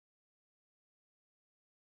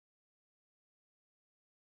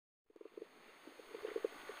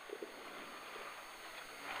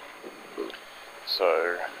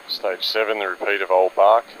So stage 7, the repeat of Old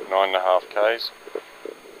Bark, 9.5 Ks.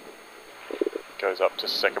 Goes up to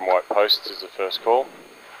second white post is the first call.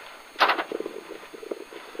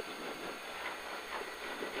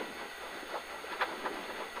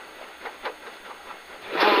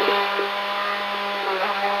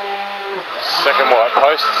 Second white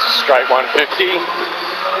post, straight 150,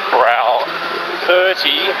 brow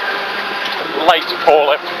 30, late 4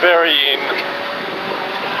 left, very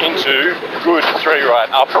into good 3 right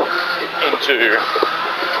up, into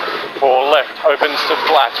 4 left, opens to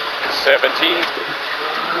flat 70,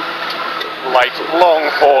 late long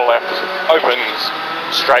 4 left, opens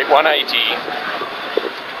straight 180,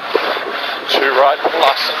 2 right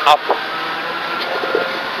plus up,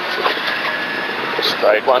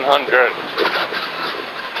 straight 100,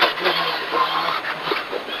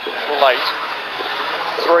 late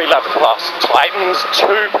 3 left plus, tightens 2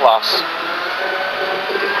 plus,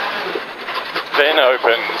 then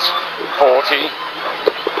opens 40,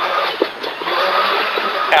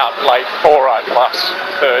 out late 4 right plus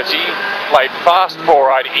 30, late fast 4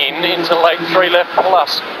 right in into late 3 left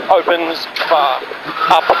plus, opens far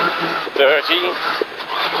up 30,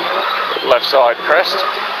 left side crest,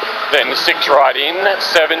 then 6 right in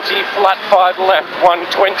 70, flat 5 left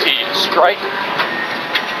 120, straight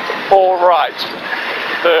 4 right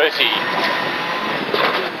 30,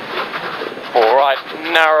 4 right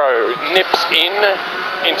narrow, nips in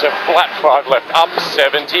into flat 5 left up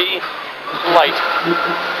 70, late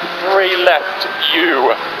 3 left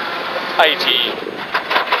U 80,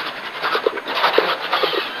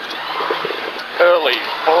 early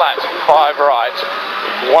flat 5 right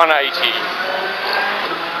 180,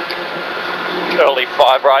 early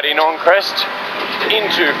 5 right in on crest,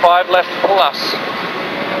 into 5 left plus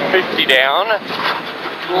 50 down,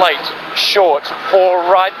 late short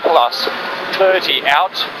 4 right plus 30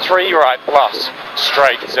 out, 3 right plus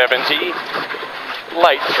straight 70,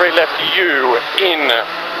 late 3 left U in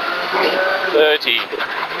 30,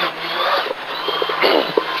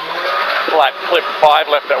 flat clip 5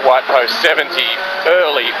 left at white post 70,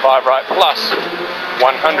 early 5 right plus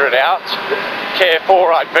 100 out, care 4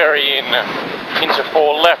 right very in, into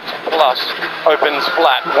 4 left plus, opens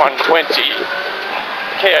flat 120,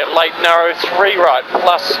 care late narrow 3 right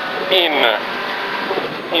plus in,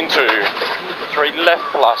 into 3 left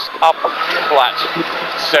plus up flat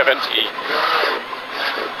 70,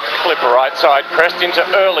 clip right side crest into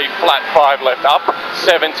early flat 5 left up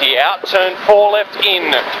 70 out, turn 4 left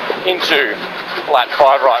in into flat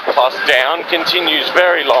 5 right plus down, continues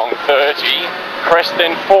very long 30, crest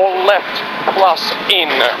then 4 left plus in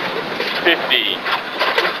 50,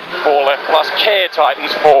 4 left plus care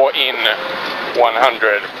tightens 4 in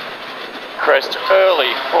 100, crest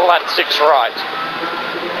early flat 6 right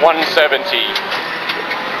 170,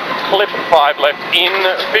 clip 5 left in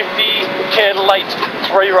 50, care late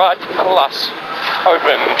 3 right plus,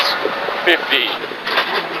 opens 50,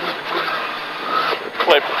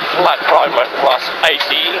 clip flat 5 left plus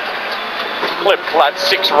 80, clip flat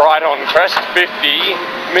 6 right on crest 50,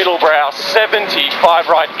 middle brow 70, 5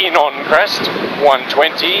 right in on crest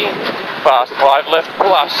 120, fast 5 left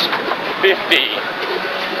plus 50,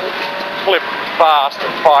 clip fast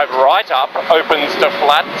 5 right up, opens to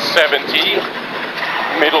flat 70,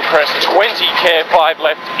 middle crest 20, care 5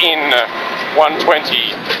 left in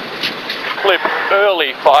 120, clip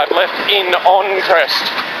early 5 left in on crest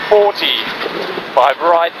 40, 5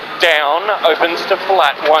 right down, opens to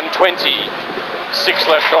flat 120, 6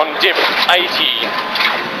 left on dip 80,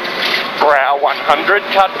 brow 100,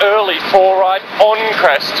 cut early 4 right on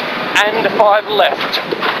crest and 5 left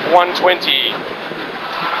 120,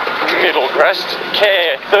 middle crest,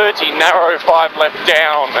 care 30, narrow 5 left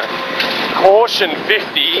down, caution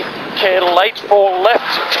 50, care late 4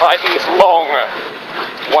 left, tightens long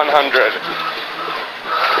 100,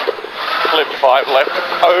 clip 5 left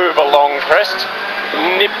over long crest,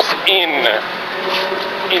 nips in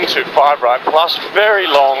into 5 right plus, very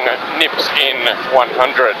long, nips in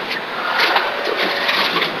 100,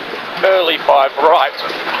 early 5 right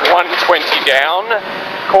 120 down,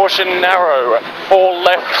 caution narrow 4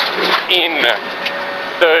 left in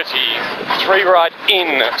 30, 3 right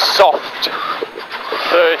in soft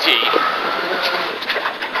 30,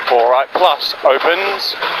 4 right plus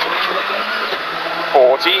opens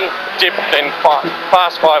 40, dip then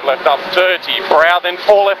fast 5 left up 30, brow then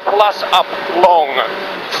 4 left plus up long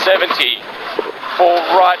 70, 4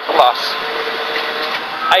 right plus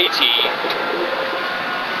 80,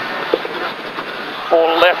 4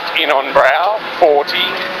 left in on brow 40,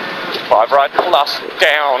 5 right plus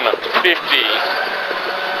down 50,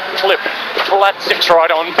 flip, flat 6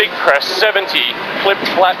 right on, big crest 70, flip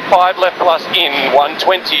flat 5 left plus in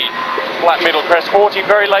 120, flat middle crest 40,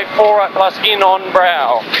 very late 4 right plus in on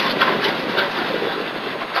brow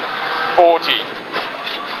 40,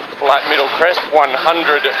 flat middle crest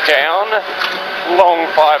 100 down, long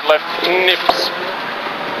 5 left nips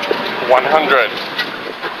 100,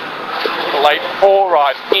 late 4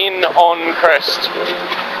 right in on crest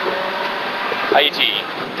 80,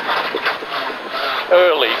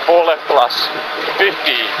 early 4 left plus 50,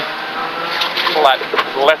 flat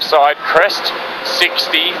left side crest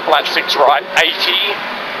 60, flat 6 right 80,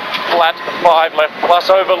 flat 5 left plus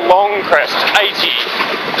over long crest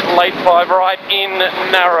 80, late 5 right in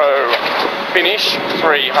narrow, finish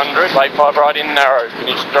 300, late 5 right in narrow,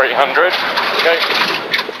 finish 300, okay.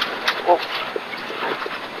 Well,